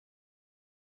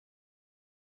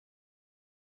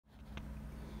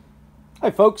Hi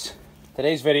folks,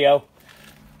 today's video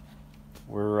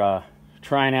we're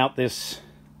trying out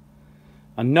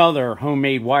another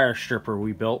homemade wire stripper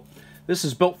we built. This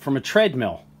is built from a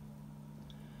treadmill.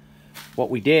 What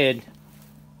we did,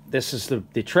 this is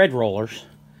the tread rollers,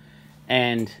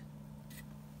 and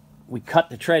we cut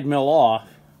the treadmill off,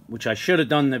 which I should have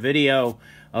done the video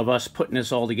of us putting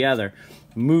this all together.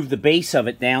 Moved the base of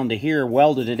it down to here,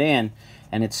 welded it in,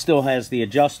 and it still has the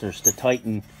adjusters to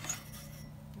tighten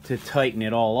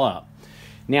it all up.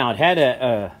 Now it had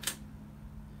a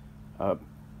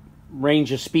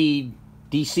range of speed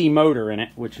DC motor in it,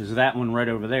 which is that one right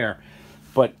over there,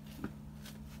 but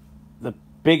the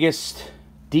biggest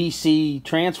DC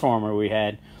transformer we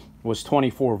had was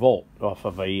 24 volt off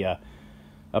of a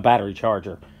battery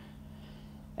charger,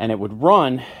 and it would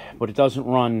run, but it doesn't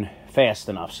run fast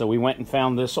enough. So we went and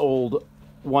found this old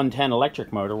 110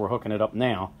 electric motor. We're hooking it up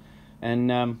now,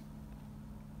 and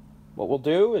what we'll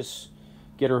do is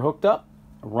get her hooked up,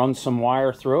 run some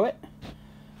wire through it,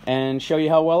 and show you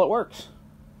how well it works.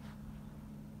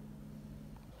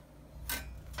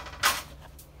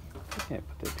 Yeah,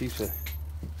 put that piece of...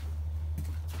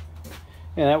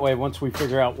 Yeah, that way once we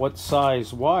figure out what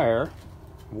size wire,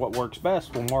 what works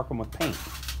best, we'll mark them with paint.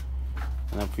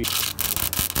 And then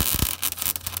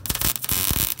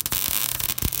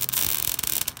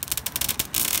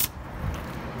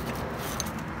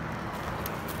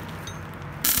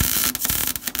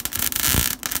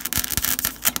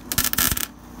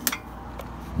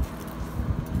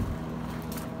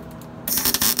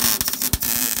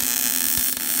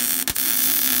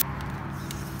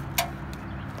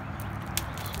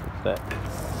that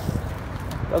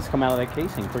does come out of that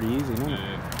casing pretty easy, doesn't it?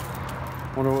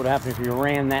 Yeah. Wonder what would happen if you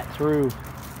ran that through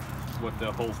with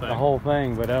the whole thing. The whole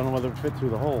thing, but I don't know whether it fit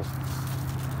through the hole.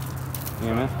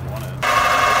 You know?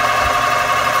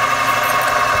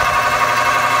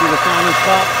 See the tiny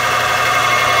spot?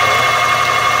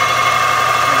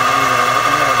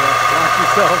 Watch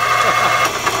yourself.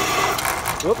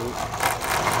 Whoop.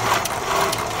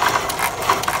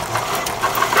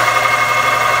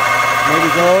 Maybe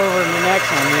go over in the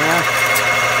next one, you know?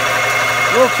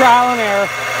 A little trial and error.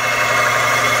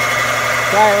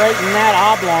 Try it right in that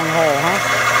oblong hole, huh?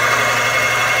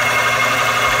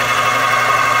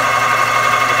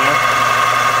 Okay.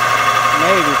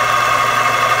 Maybe.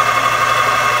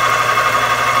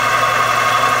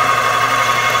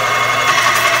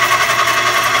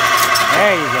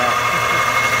 There you go.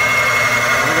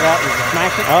 Look at that. Is it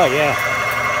smashing? Oh, yeah.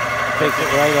 Takes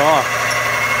it right off.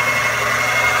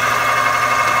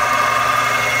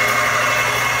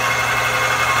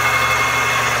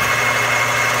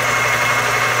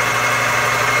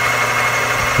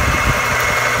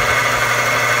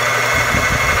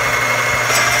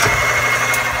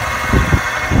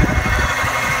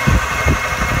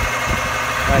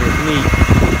 That is neat.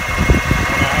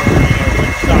 Now we're going to know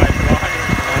which side wire.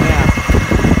 Yeah.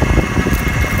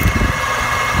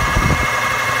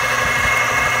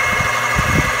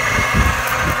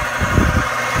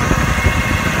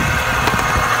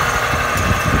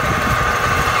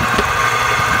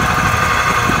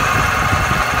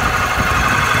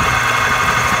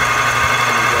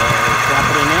 Drop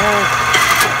it in there.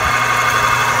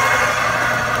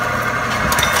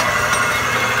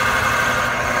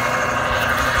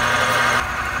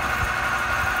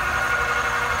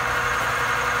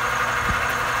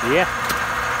 Yeah,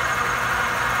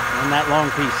 and that long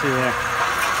piece through there.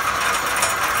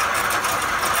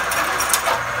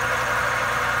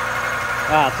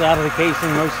 Ah, it's out of the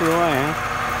casing most of the way, huh?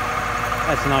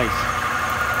 That's nice.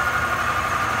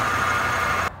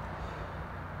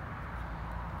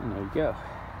 And there you go.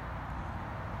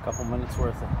 A couple minutes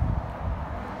worth of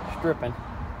stripping.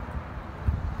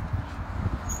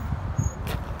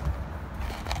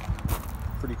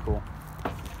 Pretty cool.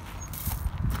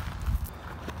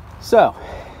 So,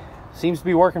 seems to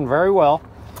be working very well.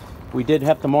 We did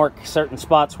have to mark certain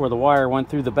spots where the wire went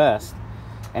through the best,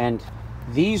 and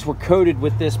these were coated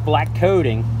with this black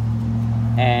coating,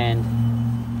 and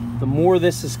the more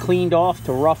this is cleaned off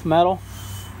to rough metal,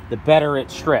 the better it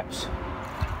strips.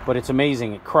 But it's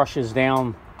amazing, it crushes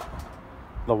down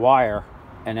the wire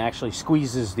and actually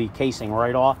squeezes the casing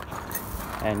right off,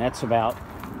 and that's about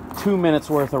 2 minutes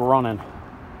worth of running.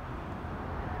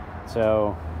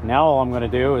 So now all I'm going to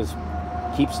do is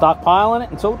keep stockpiling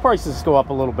it until the prices go up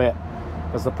a little bit,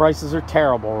 because the prices are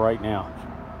terrible right now.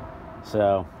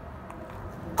 So,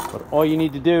 but all you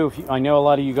need to do, I know a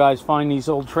lot of you guys find these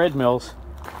old treadmills,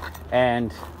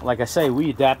 and like I say,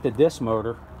 we adapted this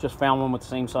motor, just found one with the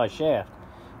same size shaft,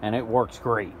 and it works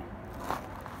great.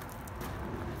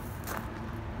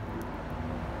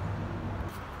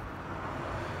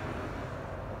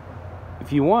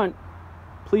 If you want,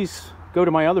 please go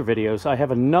to my other videos. I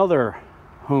have another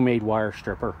homemade wire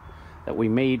stripper that we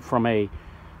made from a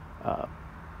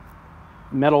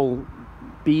metal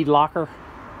bead locker,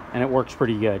 and it works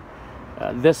pretty good.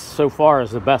 This so far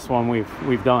is the best one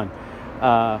we've done.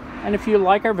 And if you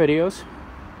like our videos,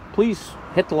 please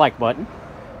hit the like button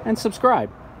and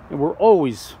subscribe. And we're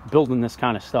always building this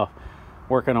kind of stuff,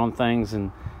 working on things,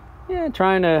 and yeah,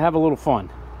 trying to have a little fun.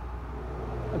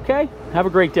 Okay, have a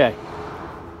great day.